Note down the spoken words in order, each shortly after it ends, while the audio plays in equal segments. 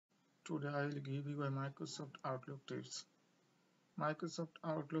Today I will give you a Microsoft Outlook tips. Microsoft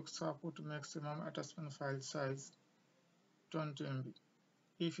Outlook support maximum attachment file size 20 MB.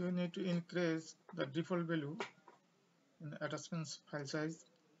 If you need to increase the default value in attachment file size,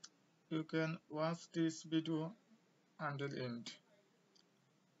 you can watch this video until end.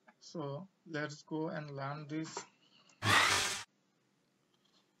 So let's go and learn this.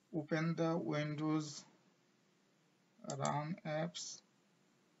 Open the Windows Run apps.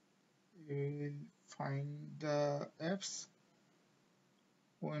 You will find the apps,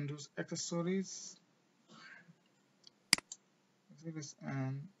 Windows accessories,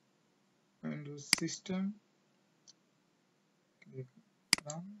 and Windows system. Click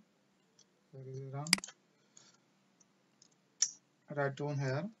Run. Here is Run. Write down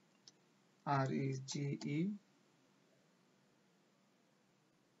here Registre.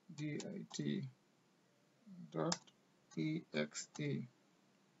 .exe.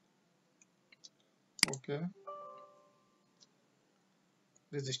 Okay.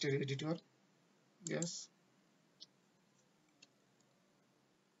 Register editor. Yes.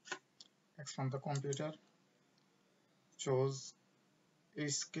 Expand the computer. Choose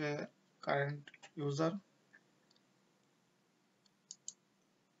SK current user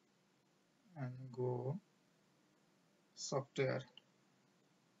and go software.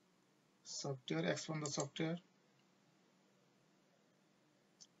 Expand the software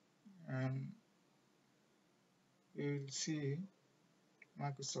and you will see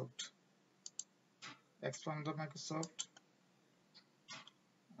Microsoft. Expand the Microsoft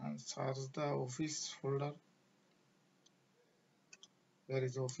and search the Office folder. There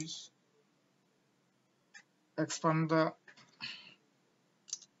is Office. Expand the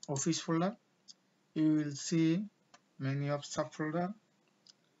Office folder. You will see many of subfolder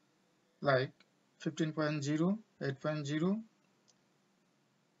like 15.0, 8.0,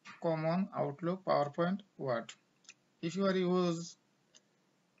 Common, Outlook, PowerPoint, Word. If you are use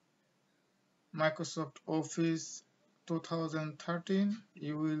Microsoft Office 2013,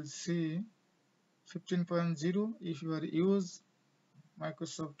 you will see 15.0. If you are use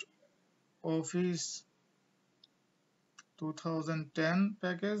Microsoft Office 2010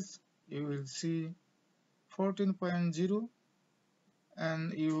 package, you will see 14.0,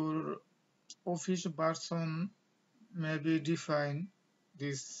 and your Office version may be defined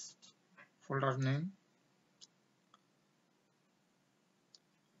this folder name.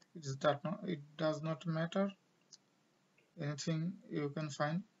 It does not matter. Anything you can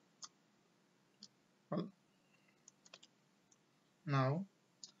find. Well, now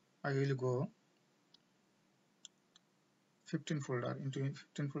I will go 15 folder into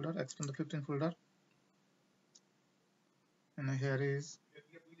 15 folder. Expand the 15 folder, and here is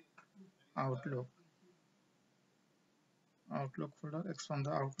Outlook. Outlook folder. Expand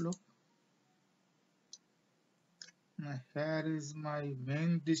the Outlook. Now here is my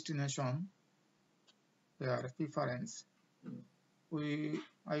main destination. Here preference.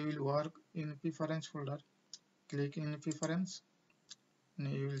 I will work in preference folder. Click in preference,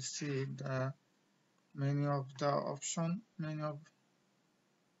 and you will see the menu of the option, menu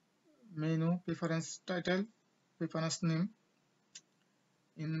preference title, preference name.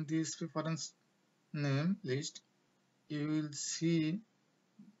 In this preference name list, you will see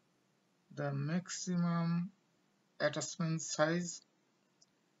the maximum attachment size.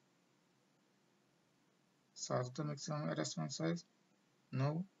 Search the maximum attachment size.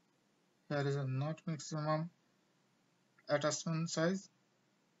 No, here is a not maximum attachment size.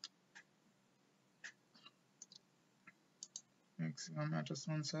 Maximum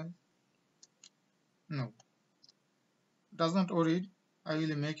attachment size. No. Does not worry. I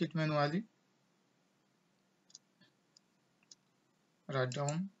will make it manually. Write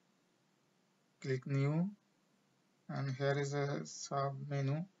down. Click new, and here is a sub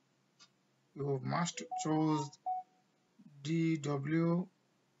menu. You must choose DWORD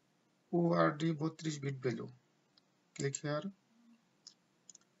 32-bit value. Click here,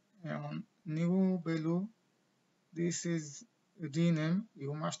 and new value. This is rename.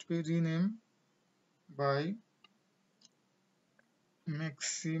 You must be renamed by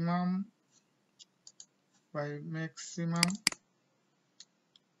maximum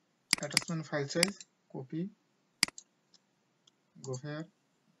attachment file size. Copy. Go here.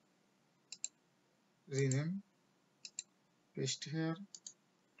 Rename. Paste here.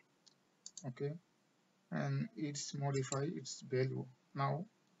 Okay, and it's modify its value. Now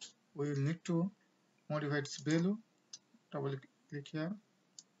we will need to modify its value. Double click here.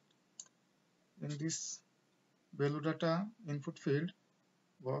 In this value data input field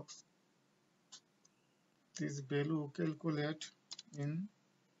box, this value calculate in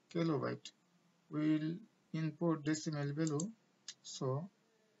kilobyte. We'll input decimal value. So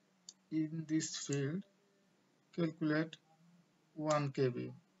in this field, calculate 1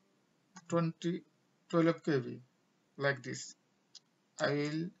 KB, 20, 12 KB, like this. I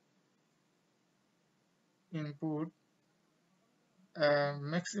will input a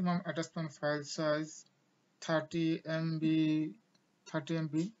maximum attachment file size 30 MB, 30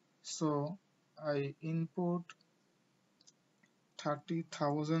 MB. So I input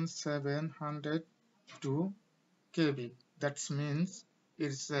 30,702 KB. That means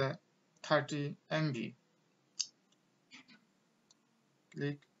it's 30 MB.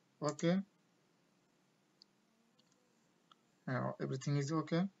 Click OK. Now everything is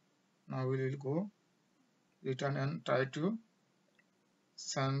OK. Now we will go return and try to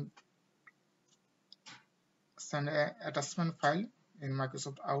send an attachment file in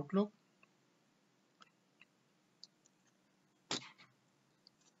Microsoft Outlook.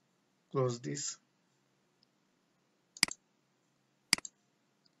 Close this.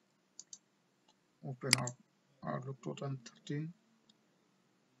 Open up Outlook 2013.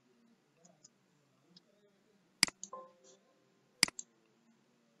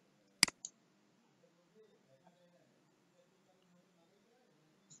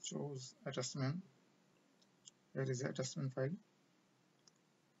 Choose attachment. Here is the attachment file.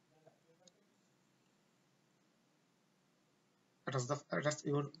 Attach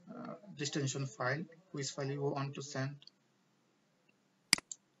your destination file, which file you want to send.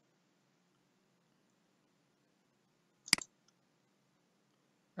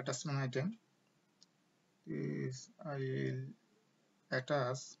 Attachment item is I will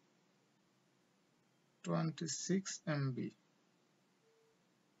attach 26 MB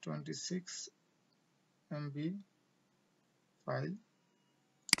 26 MB file.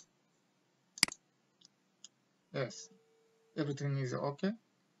 Yes, everything is okay.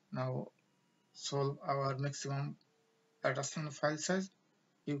 Now solve our maximum attachment file size.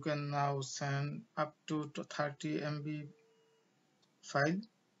 You can now send up to 30 MB file.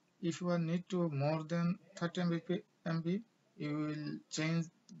 If you need to more than 30 MB, you will change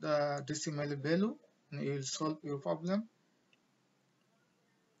the decimal value and you will solve your problem.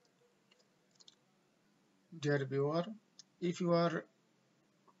 Dear viewer, if you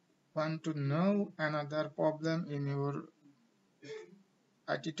want to know another problem in your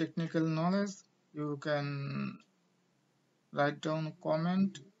IT technical knowledge, you can write down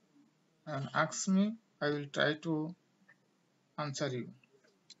comment and ask me. I will try to answer you.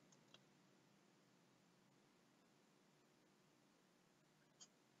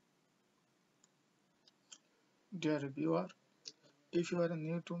 Dear viewer, if you are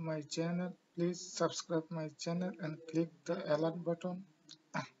new to my channel, please subscribe my channel and click the alert button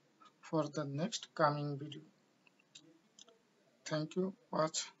for the next coming video. Thank you.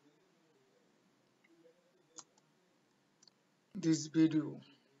 Watch this video.